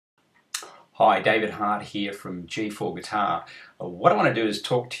Hi, David Hart here from G4 Guitar. What I want to do is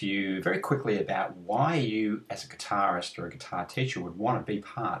talk to you very quickly about why you as a guitarist or a guitar teacher would want to be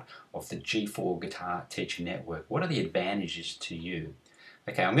part of the G4 Guitar Teacher Network. What are the advantages to you?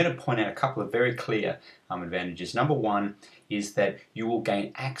 Okay, I'm going to point out a couple of very clear advantages. Number one is that you will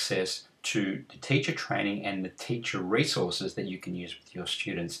gain access to the teacher training and the teacher resources that you can use with your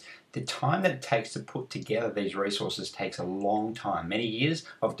students. The time that it takes to put together these resources takes a long time, many years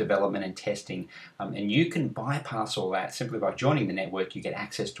of development and testing, and you can bypass all that simply by joining the network. You get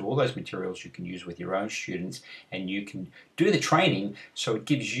access to all those materials you can use with your own students, and you can do the training, so it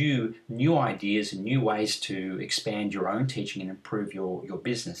gives you new ideas and new ways to expand your own teaching and improve your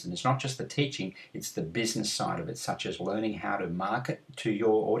business. And it's not just the teaching, it's the business side of it, such as learning how to market to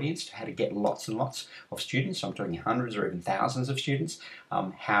your audience, how to get lots and lots of students. I'm talking hundreds or even thousands of students.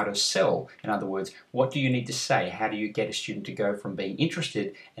 How to sell. In other words, what do you need to say? How do you get a student to go from being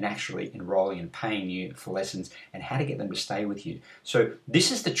interested and actually enrolling and paying you for lessons, and how to get them to stay with you? So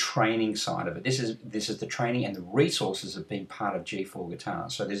this is the training side of it. This is the training and the resources of being part of G4 Guitar.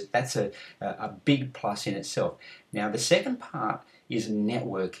 So that's a big plus in itself. Now the second part is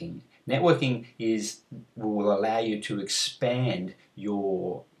networking. Networking will allow you to expand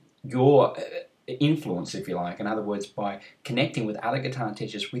your influence, if you like. In other words, by connecting with other guitar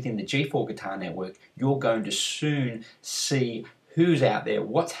teachers within the G4 Guitar Network, you're going to soon see who's out there,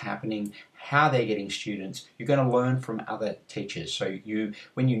 what's happening, how they're getting students. You're going to learn from other teachers. So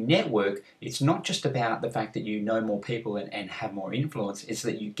when you network, it's not just about the fact that you know more people and have more influence, it's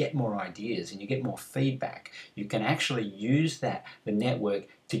that you get more ideas and you get more feedback. You can actually use the network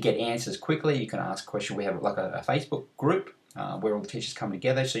to get answers quickly. You can ask questions. We have like a Facebook group where all the teachers come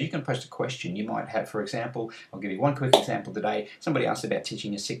together, so you can post a question. You might have, for example, I'll give you one quick example today. Somebody asked about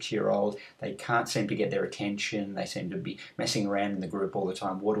teaching a 6-year-old. They can't seem to get their attention. They seem to be messing around in the group all the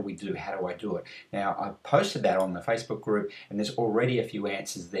time. What do we do? How do I do it? Now, I posted that on the Facebook group, and there's already a few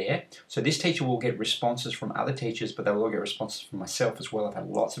answers there. So this teacher will get responses from other teachers, but they'll all get responses from myself as well. I've had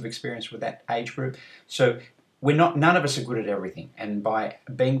lots of experience with that age group. So none of us are good at everything, and by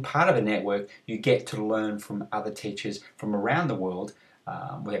being part of a network, you get to learn from other teachers from around the world.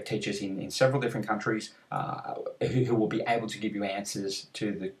 We have teachers in several different countries who will be able to give you answers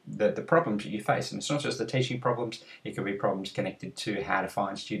to the problems that you face. And it's not just the teaching problems, it could be problems connected to how to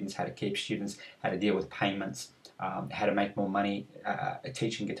find students, how to keep students, how to deal with payments, how to make more money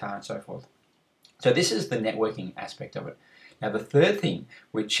teaching guitar and so forth. So this is the networking aspect of it. Now the third thing,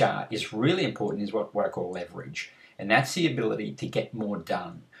 which is really important, is what I call leverage. And that's the ability to get more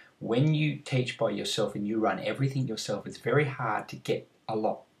done. When you teach by yourself and you run everything yourself, it's very hard to get a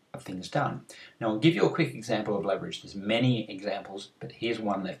lot of things done. Now I'll give you a quick example of leverage. There's many examples, but here's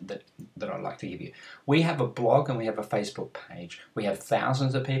one that I'd like to give you. We have a blog and we have a Facebook page. We have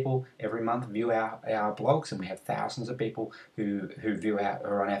thousands of people every month view our blogs, and we have thousands of people who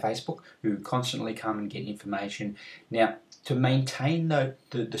are on our Facebook, who constantly come and get information. Now, to maintain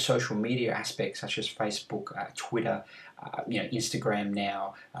the social media aspects such as Facebook, Twitter, Instagram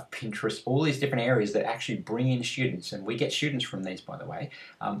now, Pinterest, all these different areas that actually bring in students, and we get students from these, by the way.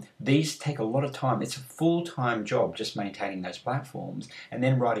 These take a lot of time. It's a full-time job just maintaining those platforms, and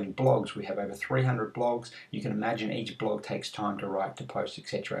then writing blogs. We have over 300 blogs. You can imagine each blog takes time to write, to post,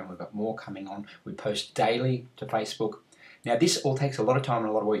 etc., and we've got more coming on. We post daily to Facebook. Now this all takes a lot of time and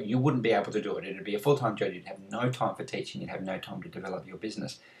a lot of work. You wouldn't be able to do it. It'd be a full-time job. You'd have no time for teaching. You'd have no time to develop your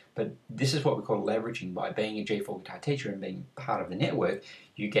business. But this is what we call leveraging. By being a G4 Guitar teacher and being part of the network,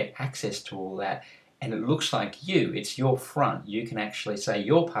 you get access to all that, and it looks like it's your front. You can actually say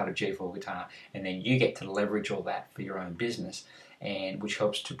you're part of G4 Guitar, and then you get to leverage all that for your own business, and which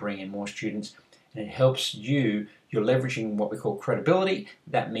helps to bring in more students, and it helps you're leveraging what we call credibility.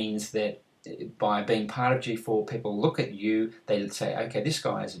 That means that by being part of G4, people look at you, they say, okay, this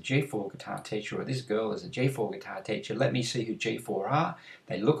guy is a G4 guitar teacher, or this girl is a G4 guitar teacher, let me see who G4 are.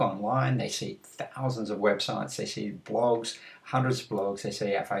 They look online, they see thousands of websites, they see blogs, hundreds of blogs, they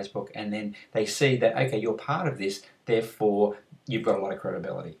see our Facebook, and then they see that, okay, you're part of this, therefore you've got a lot of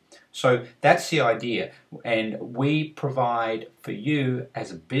credibility. So that's the idea, and we provide for you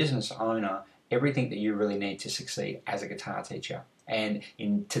as a business owner everything that you really need to succeed as a guitar teacher. And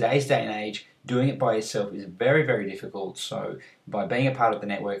in today's day and age, doing it by yourself is very, very difficult. So by being a part of the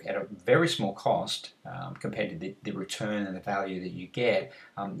network at a very small cost compared to the return and the value that you get,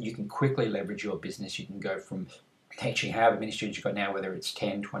 you can quickly leverage your business. You can go from teaching however many students you've got now, whether it's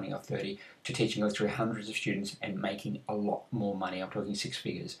 10, 20 or 30, to teaching literally hundreds of students and making a lot more money. I'm talking 6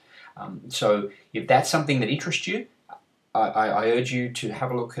 figures. So if that's something that interests you, I urge you to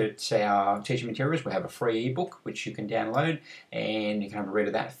have a look at our teaching materials. We have a free ebook which you can download, and you can have a read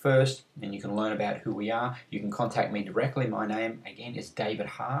of that first, and you can learn about who we are. You can contact me directly. My name, again, is David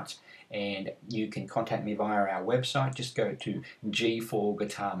Hart, and you can contact me via our website. Just go to G4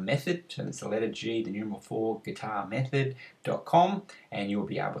 Guitar Method, so that's the letter G, the numeral 4, guitarmethod.com, and you'll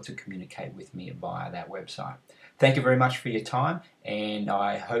be able to communicate with me via that website. Thank you very much for your time, and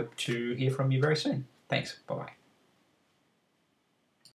I hope to hear from you very soon. Thanks. Bye-bye.